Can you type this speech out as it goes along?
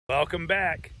Welcome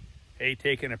back. Hey,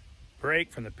 taking a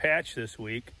break from the patch this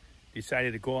week,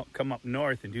 decided to come up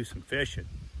north and do some fishing.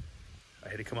 I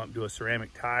had to come up and do a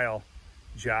ceramic tile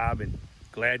job in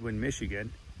Gladwin,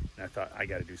 Michigan, and I thought I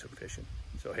got to do some fishing.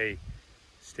 So hey,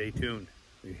 stay tuned.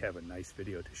 We have a nice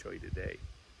video to show you today.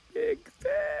 Big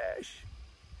fish.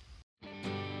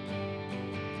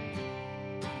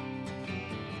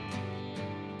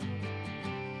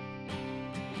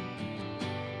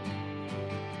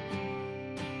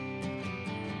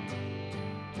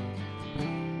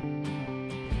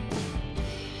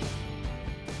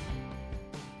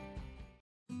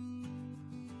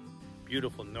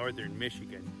 Beautiful northern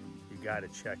Michigan. You got to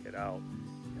check it out.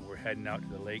 And we're heading out to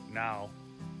the lake now.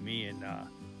 Me and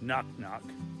Knock Knock,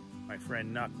 my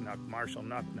friend Knock Knock, Marshall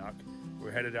Knock Knock.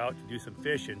 We're headed out to do some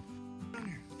fishing.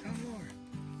 Tell more.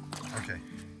 Okay.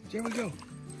 Here we go.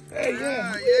 Hey,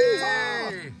 yeah.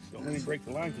 Yay! Don't let me break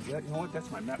the line, because you know what?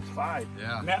 That's my Map 5.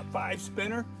 Yeah. Map 5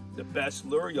 spinner, the best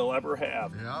lure you'll ever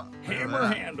have. Yeah. Hammer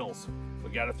handles. We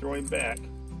got to throw him back.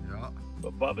 Yeah.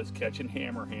 But Bubba's catching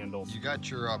hammer handles. You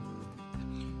got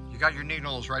your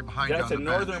needles right behind you. That's a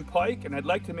northern pike, and I'd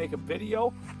like to make a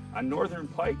video on northern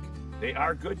pike. They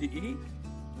are good to eat.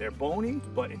 They're bony,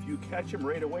 but if you catch them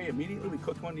right away, immediately, we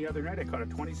cooked one the other night. I caught a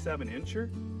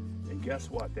 27-incher, and guess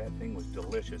what? That thing was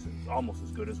delicious. It's almost as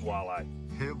good as walleye.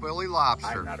 Hillbilly lobster.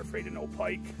 I'm not afraid of no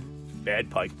pike. Bad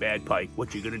pike, bad pike.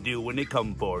 What you gonna do when they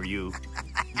come for you?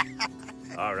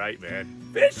 All right, man.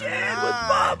 Fishing with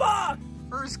Bubba!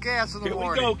 First cast of the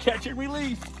morning. Here we go, catch and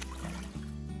release.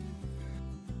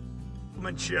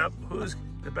 Chip, who's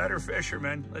the better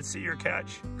fisherman? Let's see your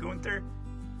catch. Gunther?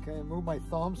 Can I move my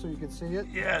thumb so you can see it?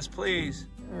 Yes, please.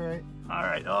 All right. All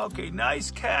right, okay, nice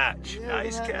catch. Yeah,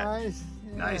 nice catch.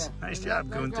 Nice. Yeah. Nice job,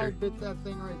 that Gunther. guy bit that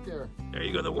thing right there. There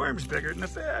you go, the worm's bigger than the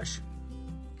fish.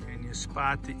 Can you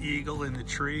spot the eagle in the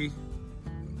tree?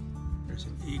 There's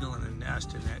an eagle in a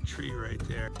nest in that tree right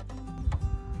there. I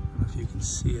don't know if you can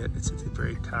see it. It's at the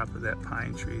very top of that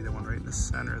pine tree, the one right in the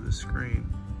center of the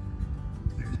screen.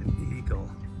 There's an eagle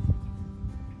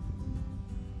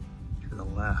to the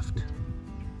left,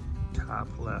 top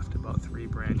left, about 3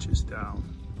 branches down.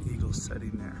 The eagle's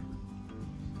sitting there.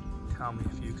 Tell me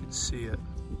if you can see it.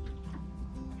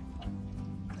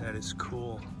 That is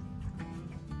cool.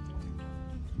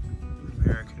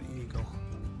 American eagle.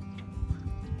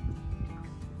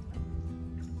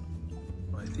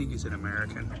 Well, I think he's an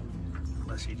American,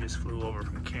 unless he just flew over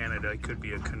from Canada. It could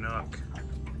be a Canuck.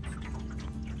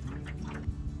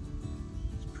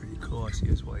 Cool, I see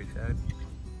his white head.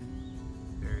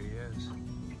 There he is.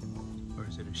 Or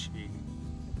is it a she?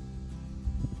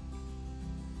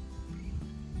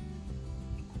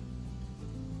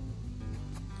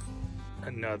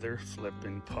 Another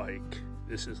flippin' pike.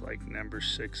 This is like number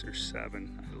 6 or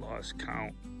 7. I lost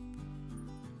count.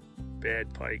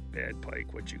 Bad pike,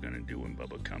 what you gonna do when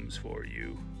Bubba comes for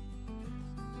you?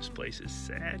 This place is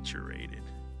saturated.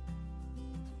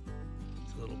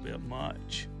 It's a little bit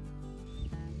much.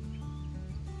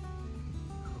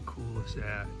 Cool is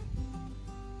that?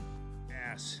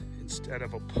 Bass instead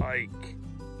of a pike.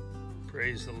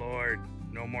 Praise the Lord.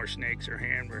 No more snakes or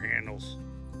hammer handles.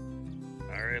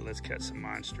 All right, let's catch some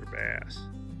monster bass.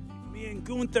 Me and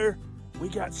Gunther, we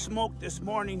got smoked this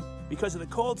morning because of the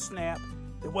cold snap.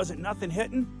 There wasn't nothing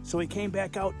hitting, so we came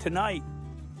back out tonight.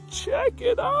 Check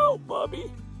it out,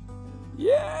 Bubby.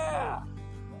 Yeah.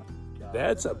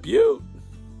 That's a beaut.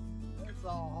 That's a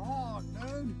hog,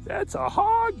 dude. That's a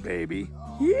hog, baby.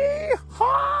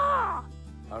 Yee-haw!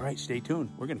 All right, stay tuned.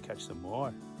 We're gonna catch some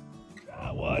more.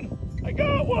 Got one. I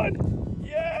got one.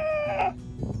 Yeah!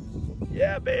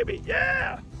 Yeah, baby,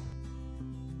 yeah!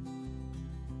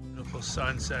 Beautiful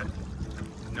sunset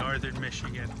in northern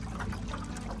Michigan.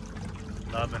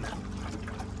 Loving it.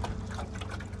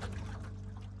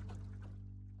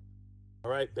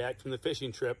 All right, back from the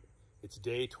fishing trip. It's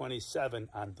day 27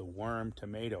 on the worm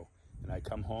tomato. And I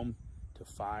come home to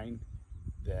find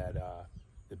that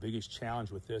the biggest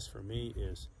challenge with this for me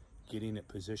is getting it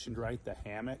positioned right, the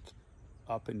hammock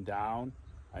up and down.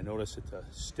 I notice that the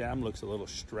stem looks a little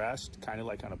stressed, kind of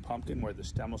like on a pumpkin where the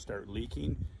stem will start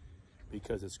leaking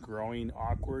because it's growing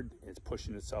awkward. It's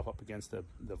pushing itself up against the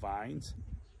vines.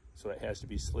 So it has to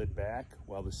be slid back.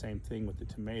 Well, the same thing with the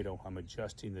tomato. I'm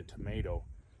adjusting the tomato.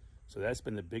 So that's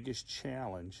been the biggest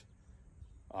challenge.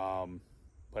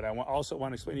 But I also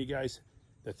want to explain to you guys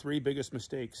the 3 biggest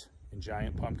mistakes in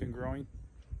giant pumpkin growing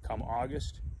come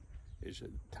August. Is the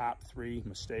top 3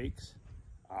 mistakes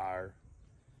are,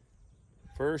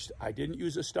 first, I didn't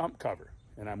use a stump cover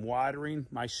and I'm watering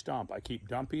my stump. I keep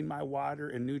dumping my water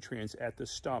and nutrients at the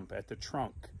stump, at the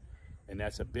trunk. And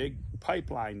that's a big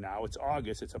pipeline now. It's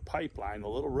August, it's a pipeline. The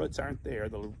little roots aren't there.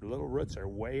 The little roots are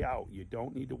way out. You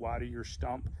don't need to water your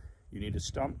stump. You need a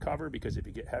stump cover because if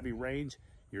you get heavy rains,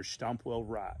 your stump will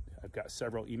rot. I've got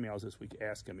several emails this week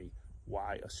asking me,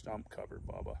 why a stump cover,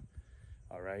 Bubba?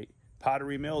 All right.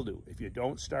 Powdery mildew. If you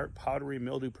don't start powdery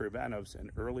mildew preventives in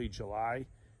early July,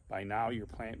 by now your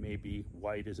plant may be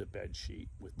white as a bed sheet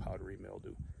with powdery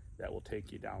mildew. That will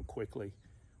take you down quickly.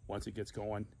 Once it gets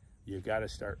going, you got to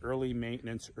start early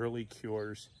maintenance, early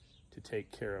cures to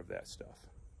take care of that stuff.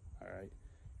 All right.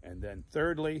 And then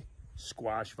thirdly,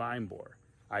 squash vine borer.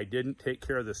 I didn't take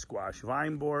care of the squash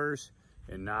vine borers,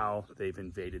 and now they've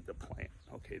invaded the plant.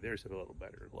 Okay, there's a little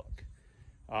better look.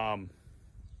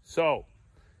 So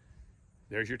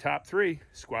there's your top three: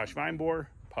 squash vine borer,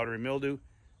 powdery mildew,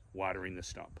 watering the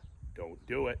stump. Don't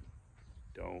do it.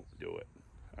 Don't do it.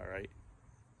 All right.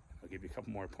 I'll give you a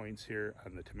couple more points here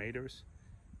on the tomatoes.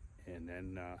 And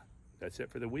then that's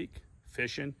it for the week.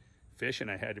 Fishing,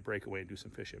 I had to break away and do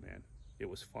some fishing, man. It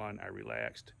was fun. I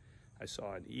relaxed. I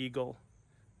saw an eagle.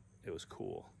 It was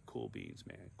cool. Cool beans,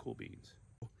 man. Cool beans.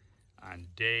 On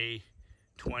day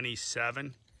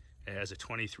 27, it has a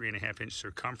 23.5-inch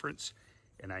circumference.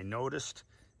 And I noticed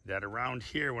that around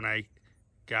here, when I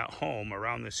got home,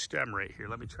 around this stem right here,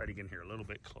 let me try to get in here a little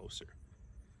bit closer.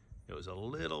 It was a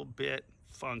little bit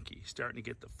funky, starting to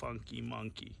get the funky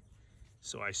monkey.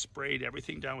 So I sprayed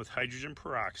everything down with hydrogen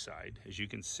peroxide. As you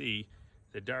can see,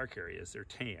 the dark areas, they're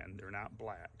tan, they're not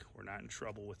black. We're not in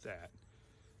trouble with that.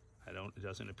 It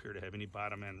doesn't appear to have any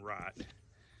bottom end rot.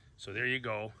 So there you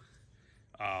go.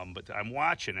 But I'm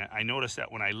watching it. I noticed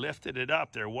that when I lifted it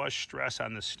up, there was stress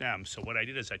on the stem. So what I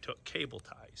did is I took cable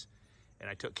ties. And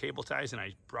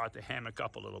I brought the hammock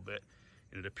up a little bit.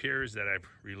 And it appears that I've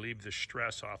relieved the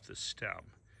stress off the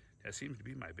stem. That seems to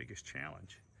be my biggest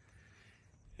challenge.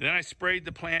 And then I sprayed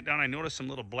the plant down. I noticed some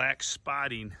little black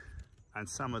spotting on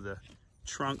some of the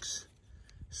trunks.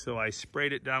 So I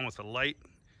sprayed it down with a light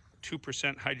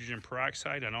 2% hydrogen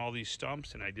peroxide on all these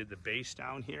stumps, and I did the base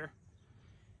down here.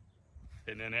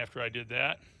 And then after I did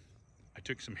that, I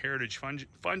took some heritage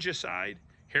fungicide.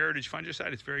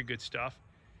 It's very good stuff.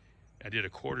 I did a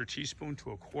 1/4 teaspoon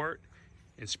to a quart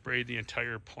and sprayed the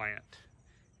entire plant.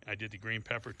 I did the green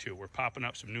pepper too. We're popping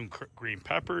up some new green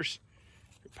peppers.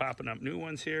 We're popping up new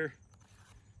ones here.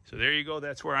 So there you go,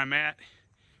 that's where I'm at.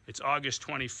 It's August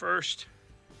 21st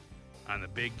on the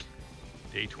big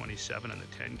day 27 on the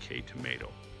 10K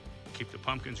tomato. Keep the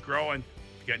pumpkins growing.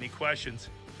 If you got any questions,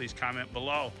 please comment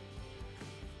below.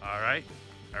 All right,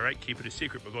 keep it a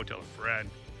secret, but go tell a friend.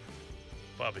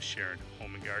 Bubba's sharing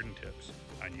home and garden tips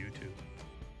on YouTube.